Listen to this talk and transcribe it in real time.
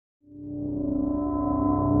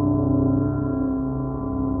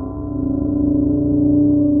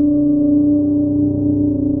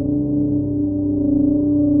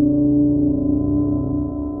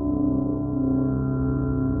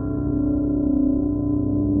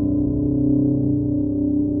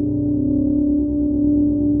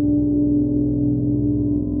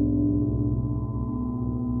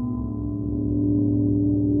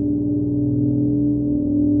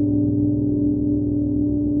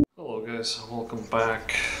guys, welcome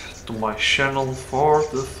back to my channel for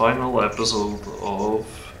the final episode of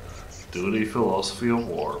Duty Philosophy of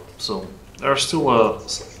War. So there's still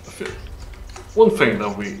one thing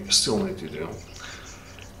that we still need to do,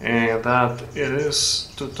 and that it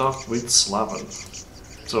is to talk with Slaven.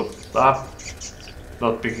 So that,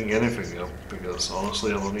 not picking anything up, because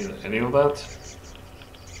honestly I don't need any of that.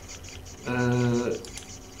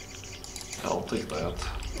 I'll take that.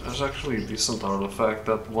 There's actually a decent artifact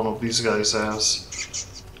that one of these guys has.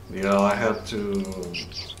 Yeah, I had to...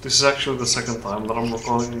 This is actually the second time that I'm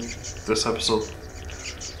recording this episode,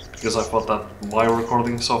 because I thought that my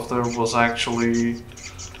recording software was actually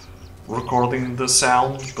recording the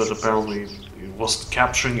sound, but apparently it wasn't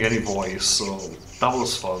capturing any voice, so that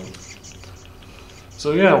was fun.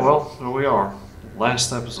 So yeah, well, here we are.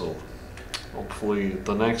 Last episode. Hopefully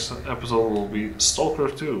the next episode will be S.T.A.L.K.E.R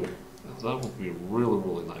 2. That would be really,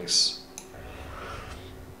 really nice.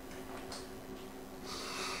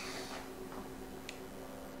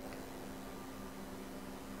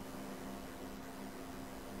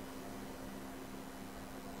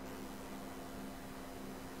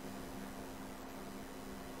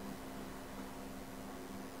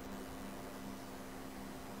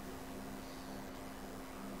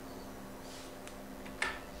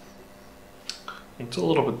 It's a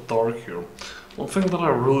little bit dark here. One thing that I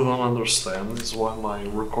really don't understand is why my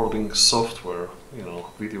recording software,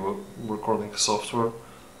 video recording software,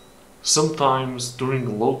 sometimes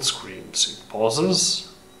during load screens it pauses,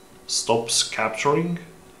 stops capturing,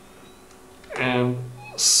 and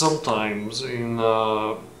sometimes it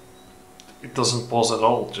doesn't pause at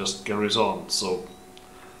all, just carries on. So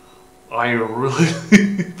I really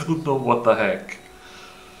don't know what the heck.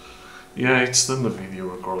 Yeah, it's in the video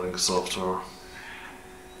recording software.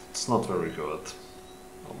 It's not very good,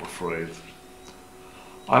 I'm afraid.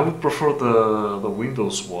 I would prefer the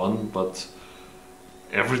Windows one, but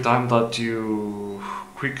every time that you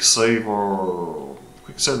every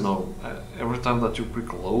time that you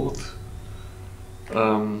quick load,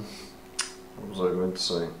 what was I going to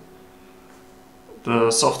say?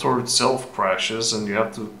 The software itself crashes and you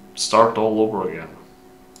have to start all over again.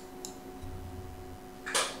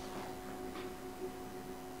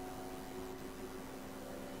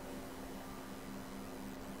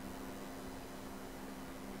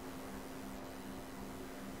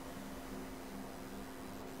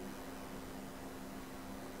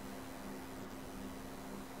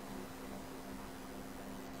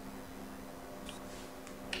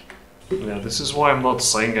 Yeah, this is why I'm not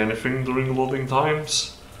saying anything during loading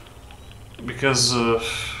times, because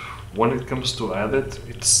when it comes to edit,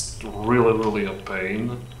 it's really a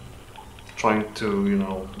pain trying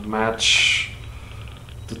to, match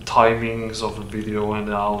the timings of the video and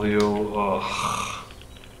the audio.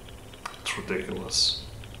 It's ridiculous.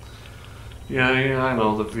 Yeah, I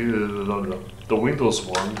know the Windows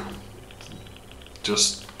one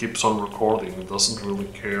just keeps on recording. It doesn't really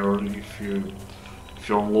care if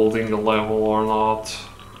you're loading a level or not,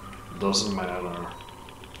 doesn't matter.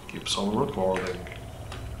 Keeps on recording.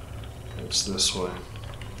 It's this way.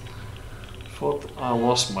 Thought I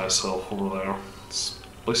lost myself over there. This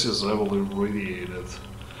place is heavily radiated.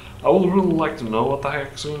 I would really like to know what the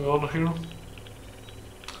heck is going on here.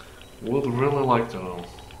 Would really like to know.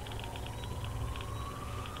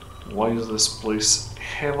 Why is this place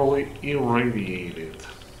heavily irradiated?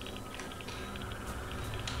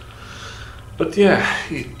 But yeah,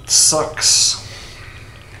 it sucks.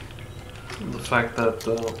 The fact that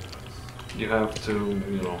you have to,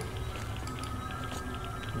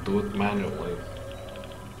 do it manually.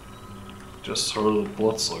 Just heard a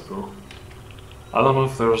bloodsucker. I don't know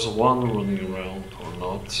if there's one running around or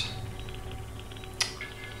not.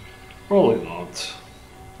 Probably not.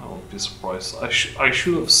 I won't be surprised. I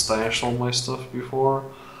should have stashed all my stuff before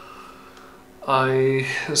I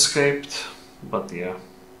escaped, but yeah.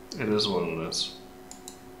 It is what it is.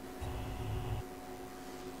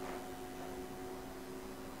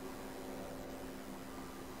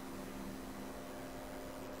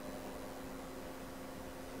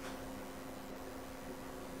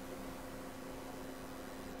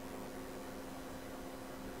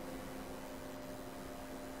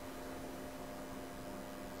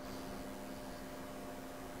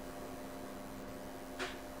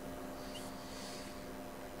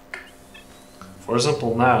 For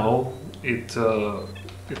example, now it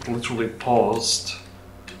literally paused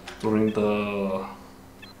during the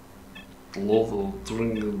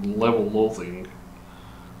level loading,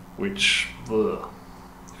 which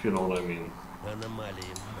if you know what I mean.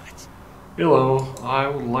 Hello, I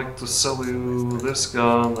would like to sell you this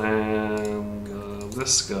gun and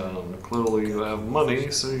this gun. Clearly you have money,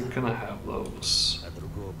 so you can have those.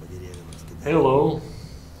 Hello.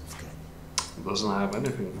 Doesn't have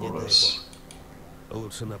anything for us.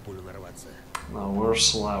 Now where's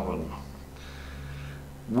Slavin?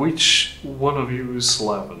 Which one of you is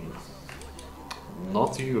Slavin?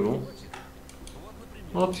 Not you.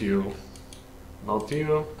 Not you. Not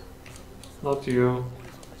you. Not you.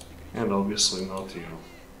 And obviously not you.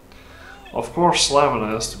 Of course Slavin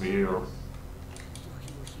has to be here.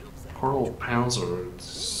 Colonel Panzer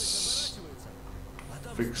is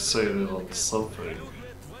fixated on something.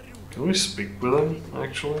 Can we speak with him,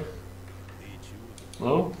 actually?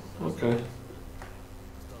 No? Okay.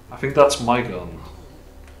 I think that's my gun.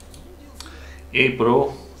 Hey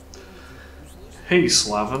bro. Hey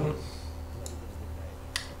Slavin.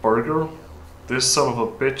 Burger? This son of a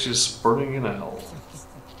bitch is burning in hell.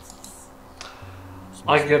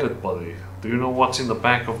 I get it, buddy. Do you know what's in the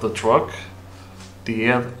back of the truck? The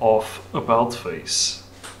end of about face.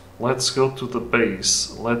 Let's go to the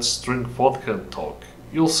base. Let's drink vodka and talk.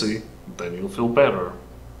 You'll see. Then you'll feel better.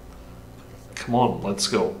 Come on, let's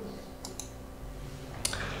go.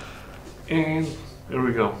 And here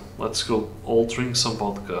we go. Let's go all drink some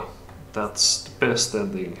vodka. That's the best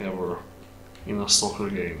ending ever in a stalker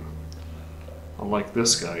game. Unlike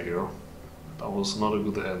this guy here. That was not a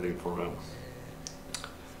good ending for him.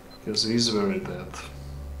 Because he's very dead.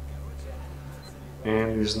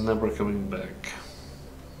 And he's never coming back.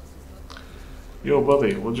 Yo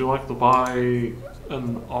buddy, would you like to buy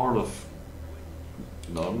an art of...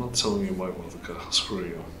 No, I'm not selling you my vodka, screw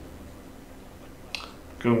you.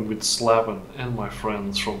 Going with Slavin and my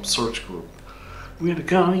friends from Search Group. We're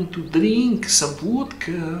going to drink some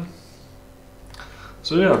vodka.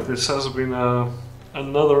 So yeah, this has been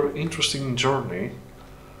another interesting journey.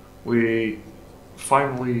 We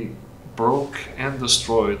finally broke and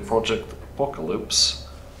destroyed Project Apocalypse.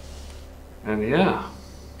 And yeah,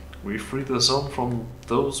 we freed the zone from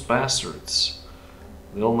those bastards.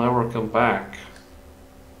 They'll never come back.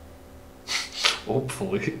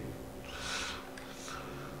 Hopefully.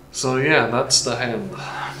 So yeah, that's the end.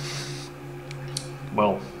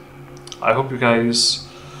 Well, I hope you guys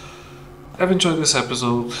have enjoyed this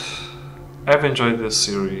episode. Have enjoyed this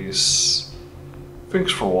series.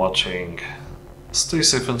 Thanks for watching. Stay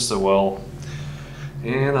safe and stay well.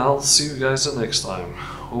 And I'll see you guys the next time.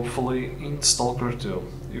 Hopefully in Stalker 2.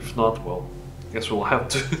 If not, well, guess we'll have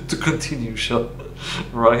to continue,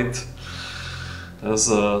 right? As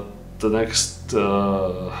the next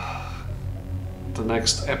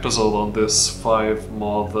episode on this 5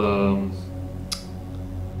 mod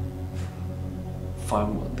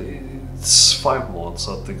it's 5 mods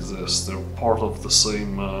that exist. They're part of the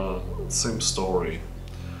same story.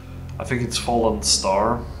 I think it's Fallen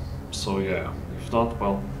Star, so yeah. If not,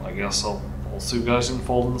 well, I guess I'll see you guys in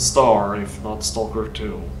Fallen Star, if not Stalker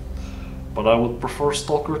 2. But I would prefer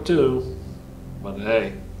Stalker 2. But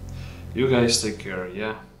hey, you guys take care,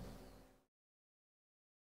 yeah?